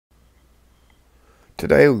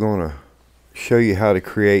Today we're going to show you how to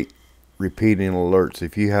create repeating alerts.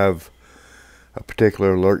 If you have a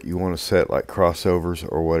particular alert you want to set, like crossovers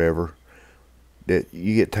or whatever, that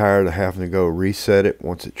you get tired of having to go reset it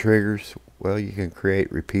once it triggers, well, you can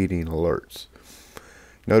create repeating alerts.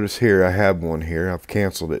 Notice here I have one here. I've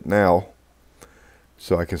canceled it now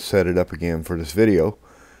so I can set it up again for this video.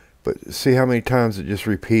 But see how many times it just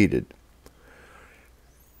repeated.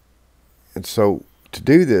 And so to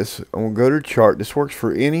do this, I'm going to go to the chart. This works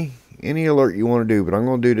for any alert you want to do, but I'm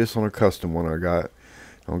going to do this on a custom one I got.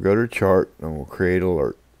 I'm going to go to the chart, and I'm going to create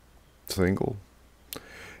alert. Single.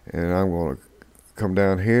 And I'm going to come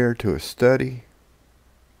down here to a study.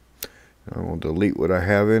 I'm going to delete what I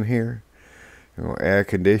have in here. I'm going to add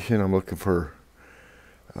condition. I'm looking for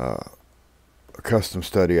a custom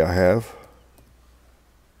study I have.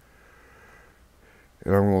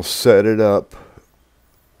 And I'm going to set it up.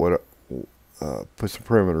 Put some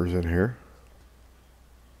parameters in here.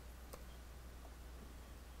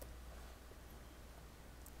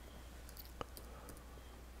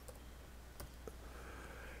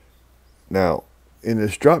 Now, in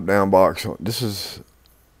this drop-down box, this is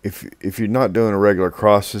if you're not doing a regular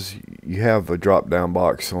crosses, you have a drop-down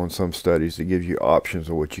box on some studies that gives you options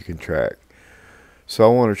of what you can track. So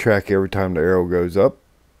I want to track every time the arrow goes up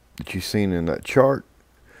that you've seen in that chart.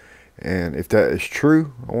 And if that is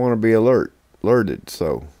true, I want to be alerted.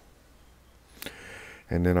 So,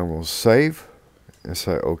 and then I'm going to save and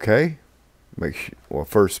say okay.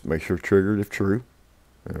 First make sure triggered if true,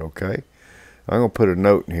 and okay. I'm going to put a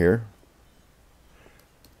note in here.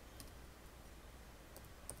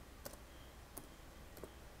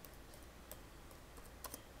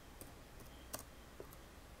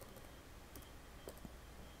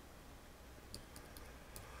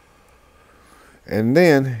 And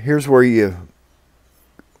then here's where you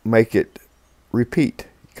make it repeat.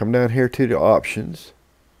 Come down here to the options.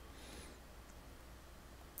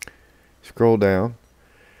 Scroll down.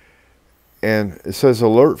 And it says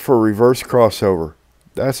alert for reverse crossover.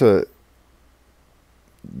 They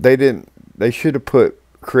should have put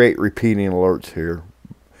create repeating alerts here.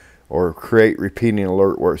 Or create repeating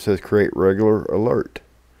alert where it says create regular alert.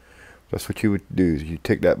 That's what you would do, is you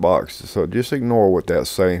tick that box. So just ignore what that's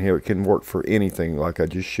saying here. It can work for anything like I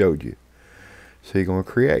just showed you. So you're going to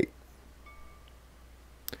create.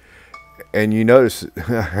 And you notice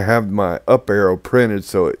I have my up arrow printed,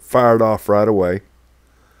 so it fired off right away.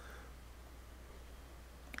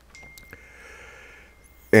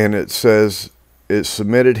 And it says it's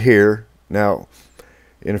submitted here. Now,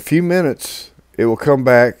 in a few minutes, it will come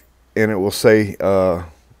back and it will say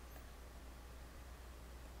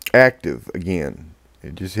active again.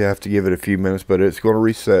 You have to give it a few minutes, but it's going to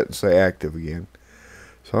reset and say active again.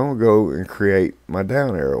 So I'm going to go and create my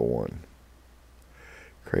down arrow one.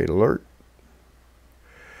 Create alert.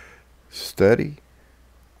 Study.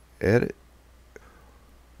 Edit.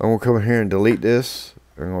 I'm going to come in here and delete this.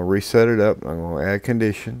 I'm going to reset it up. I'm going to add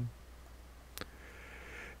condition.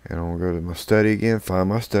 And I'm going to go to my study again. Find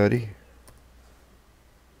my study.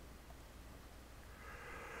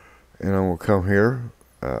 And I'm going to come here.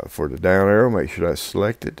 For the down arrow, make sure that's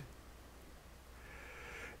selected.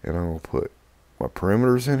 And I'm going to put my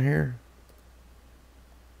perimeters in here.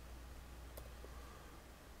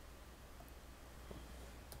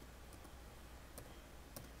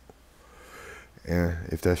 And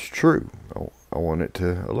if that's true, I want it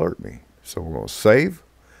to alert me. So we're going to save.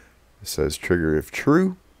 It says trigger if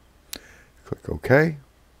true. Click OK.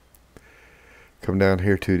 Come down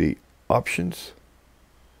here to the options.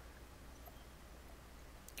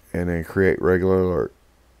 And then create regular alert.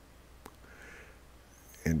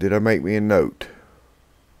 And did I make me a note?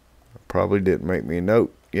 I probably didn't make me a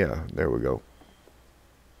note. Yeah, there we go.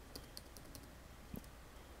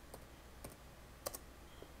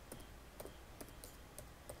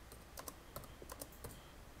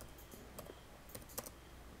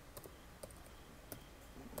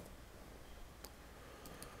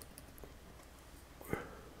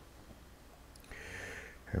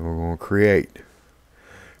 And we're going to create.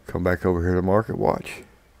 Come back over here to Market Watch.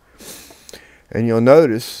 And you'll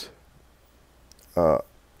notice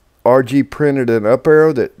RG printed an up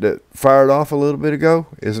arrow that fired off a little bit ago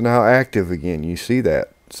is now active again. You see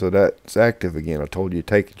that. So that's active again. I told you it'd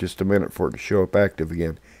take just a minute for it to show up active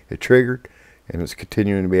again. It triggered and it's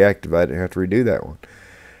continuing to be active. I didn't have to redo that one.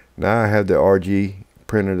 Now I have the RG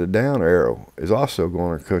printed a down arrow is also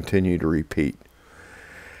going to continue to repeat.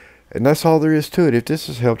 And that's all there is to it. If this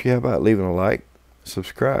has helped you, how about leaving a like?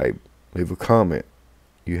 Subscribe, leave a comment.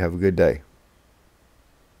 You have a good day.